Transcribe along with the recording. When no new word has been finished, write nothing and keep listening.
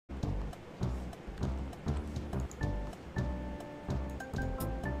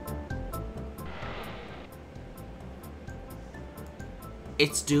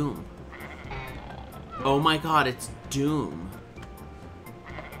It's Doom. Oh my god, it's Doom.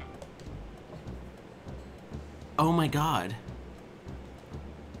 Oh my god.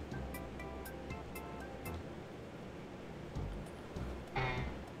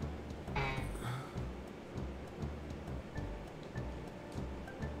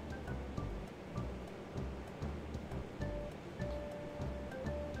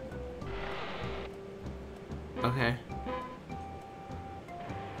 Okay.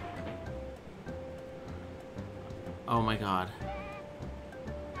 Oh my god.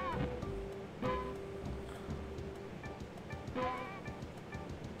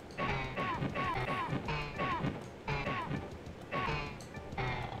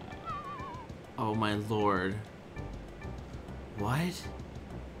 Oh my lord. What?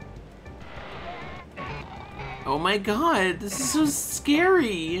 Oh my god, this is so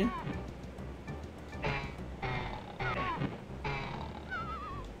scary.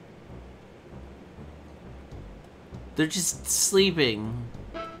 They're just sleeping.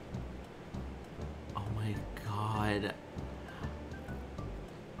 Oh my god.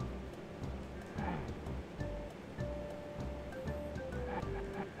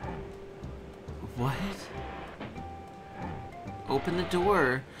 What? Open the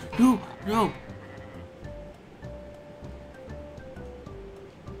door. No, no.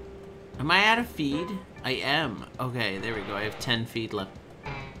 Am I out of feed? I am. Okay, there we go. I have 10 feed left.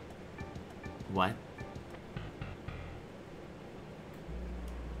 What?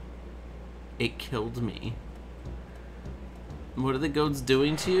 It killed me. What are the goats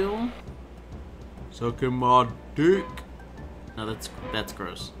doing to you? Sucking my dick. No, that's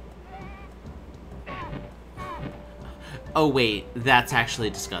gross. Oh wait, that's actually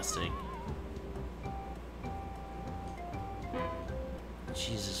disgusting.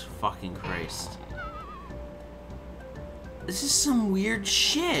 Jesus fucking Christ. This is some weird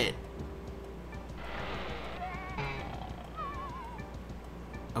shit.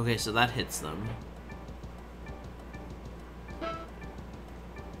 Okay, so that hits them.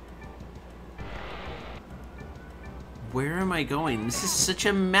 Where am I going? This is such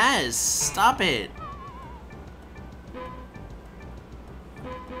a mess. Stop it.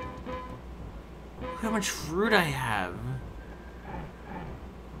 Look how much fruit I have.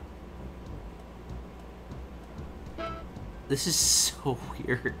 This is so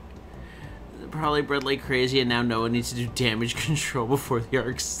weird. Probably bred like crazy, and now Noah needs to do damage control before the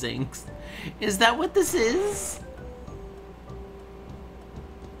arc sinks. Is that what this is?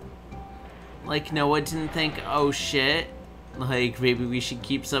 Like, Noah didn't think, oh shit, like, maybe we should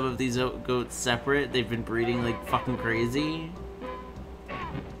keep some of these goats separate. They've been breeding like fucking crazy.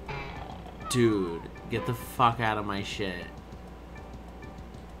 Dude, get the fuck out of my shit.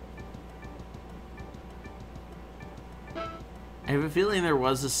 I have a feeling there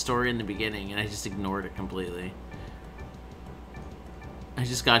was a story in the beginning and I just ignored it completely. I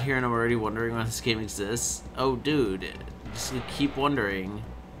just got here and I'm already wondering why this game exists. Oh dude, just keep wondering.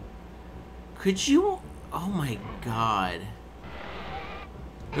 Could you? Oh my god.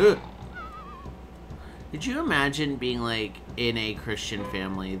 Ugh. Could you imagine being like in a Christian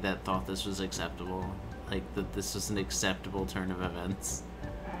family that thought this was acceptable? Like that this was an acceptable turn of events?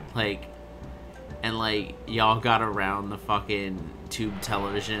 Like, and like y'all got around the fucking tube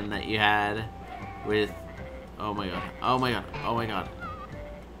television that you had with, oh my god, oh my god, oh my god.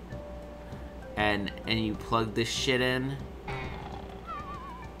 And you plug this shit in.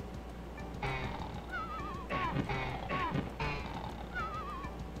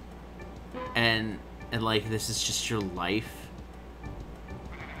 And like this is just your life.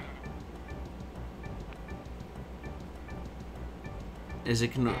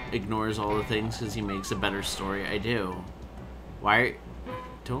 Izik ignores all the things because he makes a better story. I do. Why?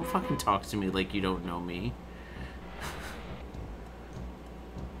 Don't fucking talk to me like you don't know me.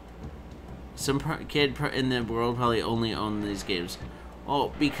 Some kid in the world probably only owned these games.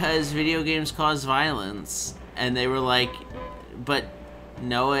 Well, because video games cause violence. And they were like, but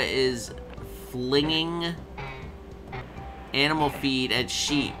Noah is flinging animal feed at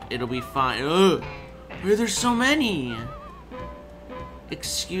sheep. It'll be fine. Ugh! Why are there so many?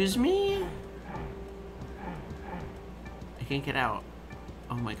 Excuse me? I can't get out.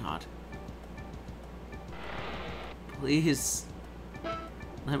 Oh my god. Please.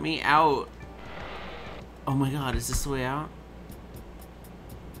 Let me out. Oh my god, is this the way out?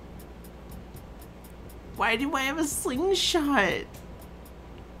 Why do I have a slingshot?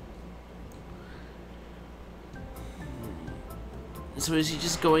 So is he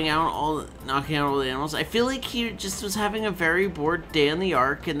just going out knocking out all the animals? I feel like he just was having a very bored day on the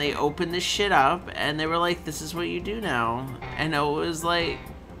Ark, and they opened this shit up, and they were like, "This is what you do now." And it was like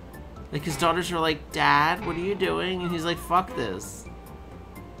his daughters were like, "Dad, what are you doing?" And he's like, "Fuck this."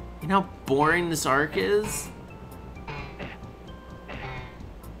 You know how boring this Ark is?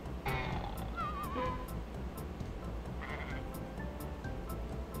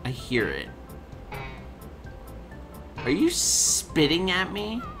 I hear it. Are you spitting at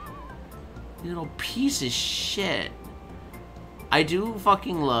me? You little piece of shit. I do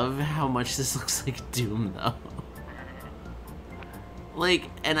fucking love how much this looks like Doom, though. Like,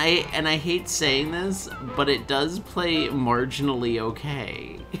 and I hate saying this, but it does play marginally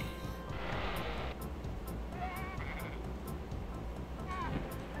okay.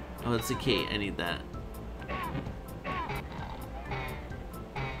 Oh, it's a key. I need that.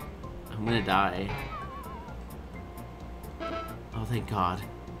 I'm gonna die. Oh, thank God.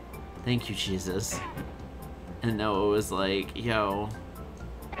 Thank you, Jesus. And Noah was like, yo.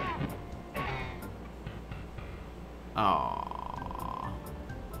 Aww.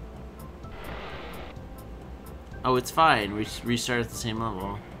 Oh, it's fine. We just restart at the same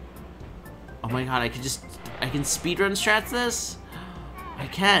level. Oh my God, I can speedrun strats this? I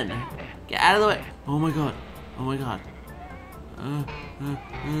can. Get out of the way. Oh my God. Oh my God.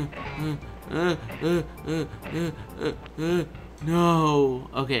 No.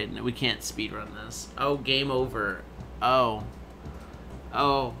 Okay, no, we can't speedrun this. Oh, game over. Oh.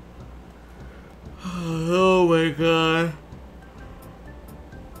 Oh. Oh my God.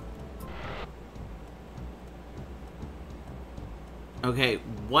 Okay,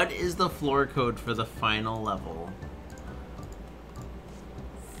 what is the floor code for the final level?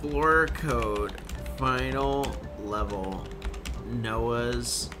 Floor code, final level,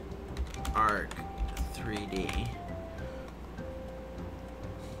 Noah's Ark 3D.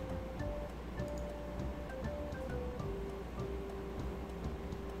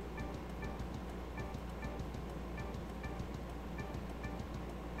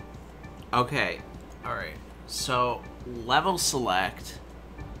 Okay, alright, so level select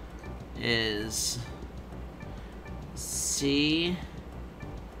is C,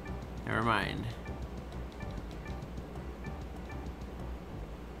 never mind.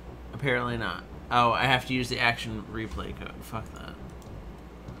 Apparently not. Oh, I have to use the action replay code, fuck that.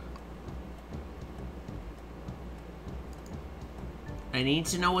 I need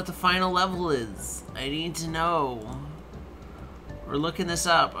to know what the final level is. I need to know. We're looking this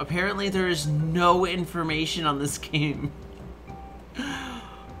up. Apparently there is no information on this game.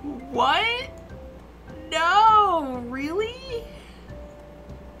 What? No, really?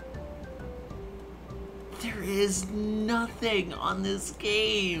 There is nothing on this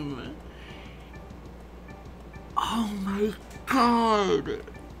game. Oh my God.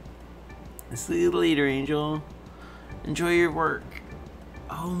 See you later, Angel. Enjoy your work.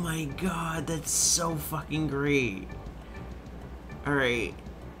 Oh my God, that's so fucking great. Alright.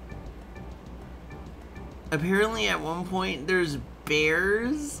 Apparently at one point there's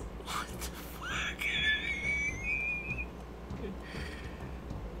bears? What the fuck?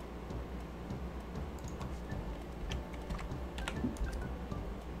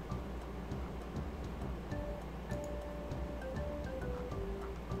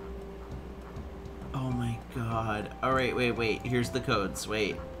 Oh my God. Alright, wait. Here's the codes.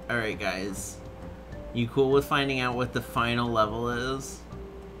 Wait. Alright, guys. You cool with finding out what the final level is?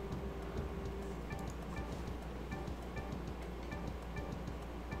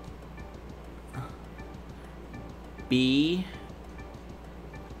 B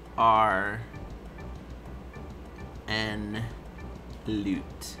R N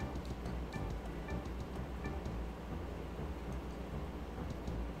loot.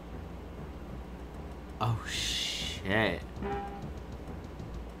 Oh shit.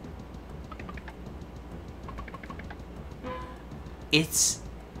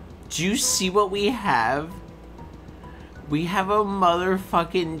 Do you see what we have? We have a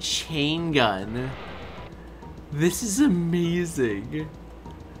motherfucking chain gun. This is amazing.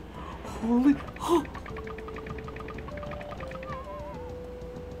 Holy, oh.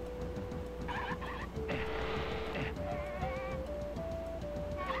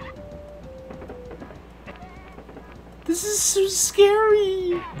 This is so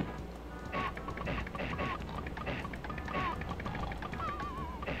scary.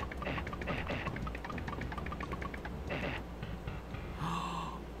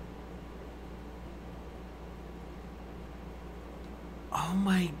 Oh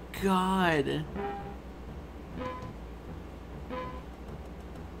my God.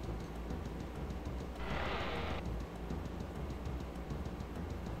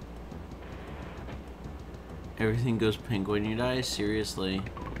 Everything goes pink when you die? Seriously?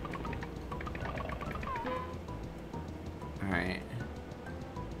 Alright.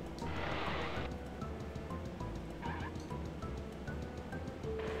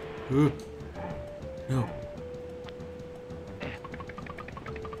 No.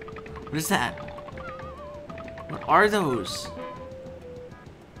 What is that? What are those?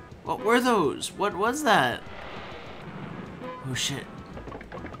 What were those? What was that? Oh shit.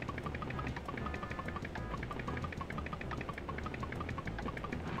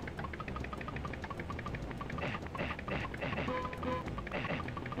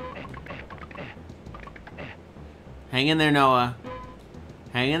 Hang in there, Noah.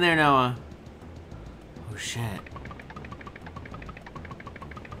 Hang in there, Noah. Oh shit.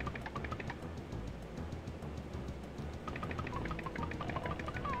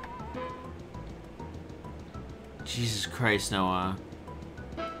 Jesus Christ, Noah.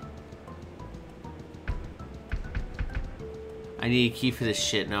 I need a key for this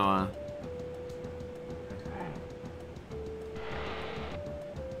shit, Noah.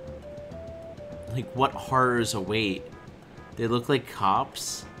 Like, what horrors await? They look like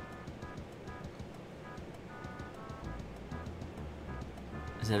cops?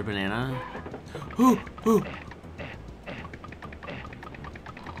 Is that a banana? Ooh, ooh.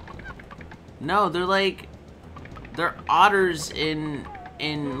 No, they're like... They're otters in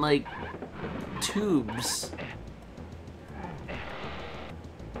like, tubes.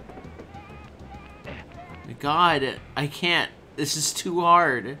 God, I can't. This is too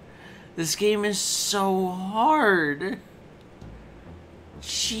hard. This game is so hard.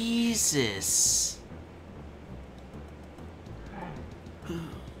 Jesus.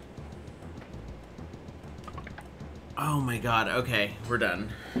 Oh my god, okay, we're done.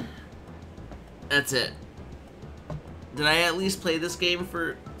 That's it. Did I at least play this game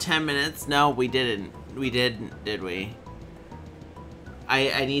for 10 minutes? No, we didn't. We didn't, did we?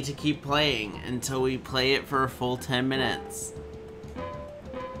 I need to keep playing until we play it for a full 10 minutes.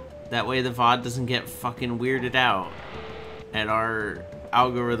 That way the VOD doesn't get fucking weirded out. And our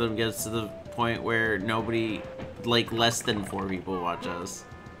algorithm gets to the point where nobody, like less than 4 people watch us.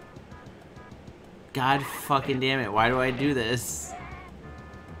 God fucking damn it, why do I do this?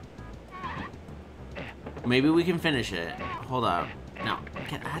 Maybe we can finish it. Hold up. No,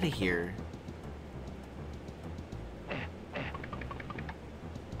 get out of here.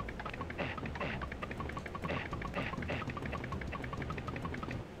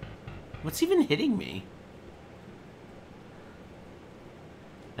 What's even hitting me?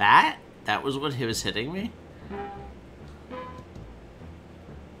 That? That was what he was hitting me?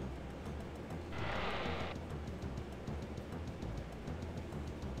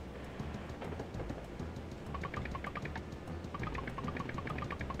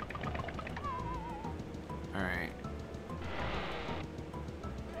 Alright.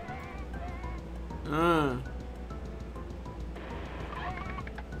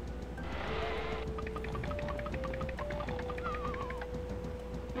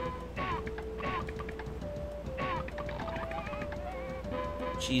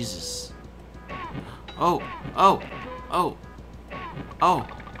 Jesus. Oh, oh, oh, oh.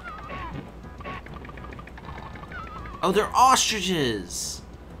 Oh, they're ostriches.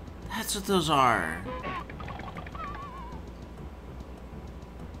 That's what those are.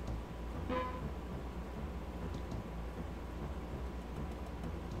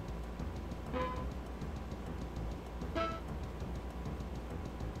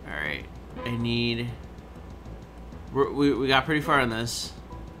 Alright, I need... We got pretty far on this.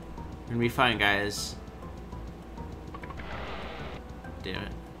 We're gonna be fine, guys. Damn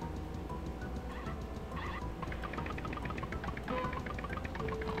it.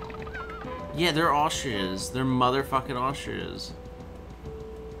 Yeah, they're ostriches. They're motherfucking ostriches.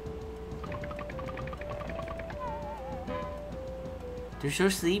 They're so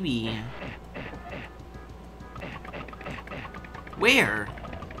sleepy. Where?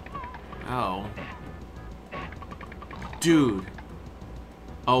 Oh. Dude.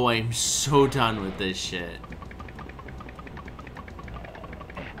 Oh, I'm so done with this shit.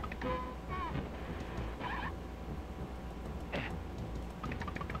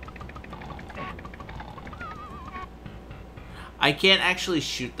 I can't actually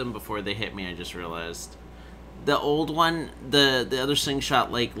shoot them before they hit me, I just realized. The old one, the other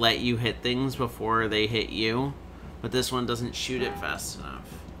slingshot, like, let you hit things before they hit you. But this one doesn't shoot it fast enough.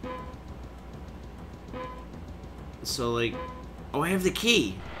 So, like... Oh, I have the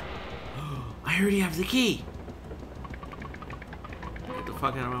key! I already have the key! Get the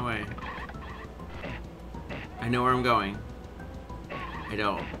fuck out of my way. I know where I'm going. I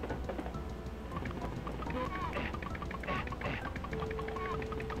don't.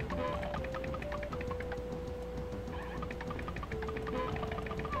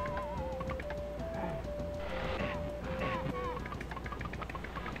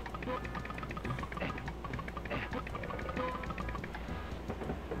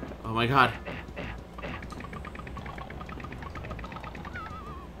 Oh my god.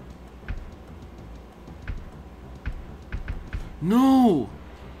 No!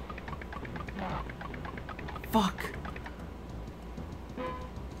 Fuck.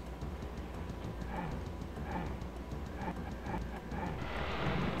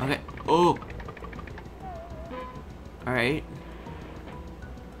 Okay. Oh. Alright.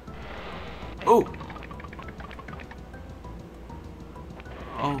 Oh.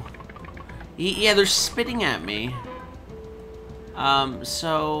 Oh. Yeah, they're spitting at me.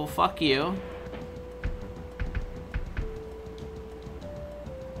 So fuck you.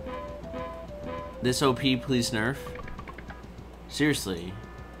 This OP, please nerf. Seriously.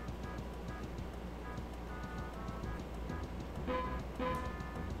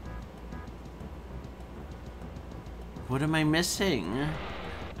 What am I missing?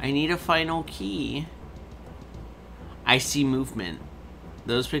 I need a final key. I see movement.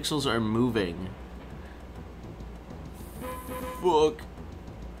 Those pixels are moving. Fuck.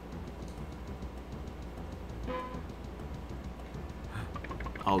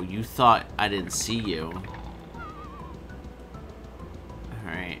 Oh, you thought I didn't see you.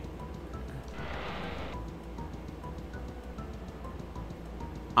 Alright.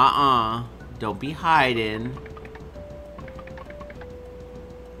 Don't be hiding.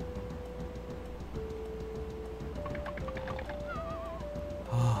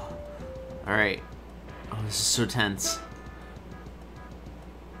 Alright. Oh, this is so tense.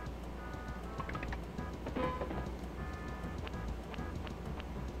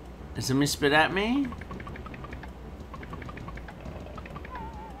 Did somebody spit at me?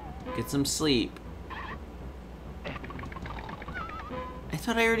 Get some sleep. I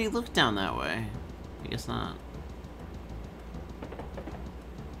thought I already looked down that way. I guess not.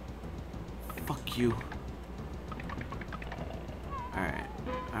 Fuck you. Alright.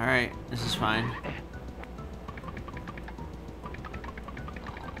 Alright, this is fine.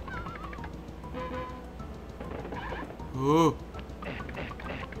 Oh.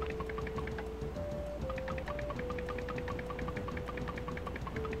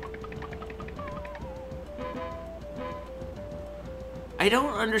 I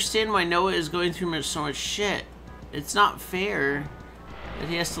don't understand why Noah is going through so much shit. It's not fair that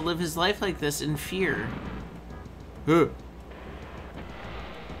he has to live his life like this in fear.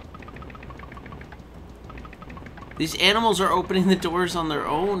 These animals are opening the doors on their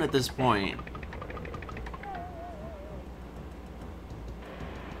own at this point.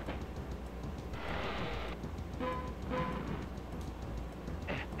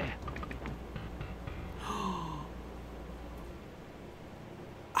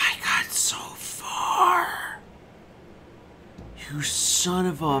 You son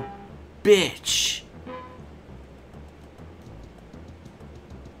of a bitch.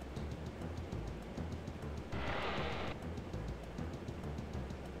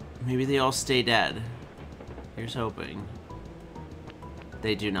 Maybe they all stay dead. Here's hoping.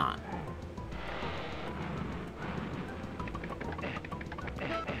 They do not.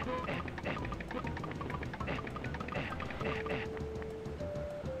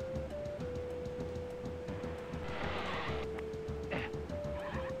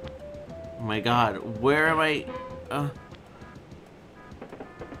 Oh my god, where am I?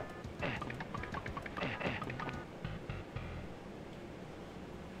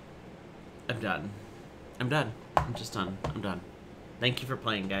 I'm done. I'm done. I'm just done. I'm done. Thank you for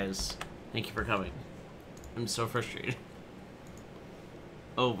playing, guys. Thank you for coming. I'm so frustrated.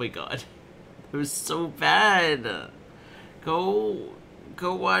 Oh my god. It was so bad. Go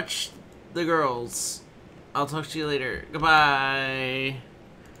watch the girls. I'll talk to you later. Goodbye.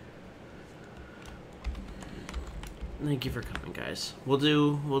 Thank you for coming, guys. We'll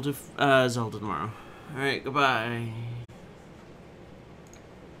do Zelda tomorrow. All right, goodbye.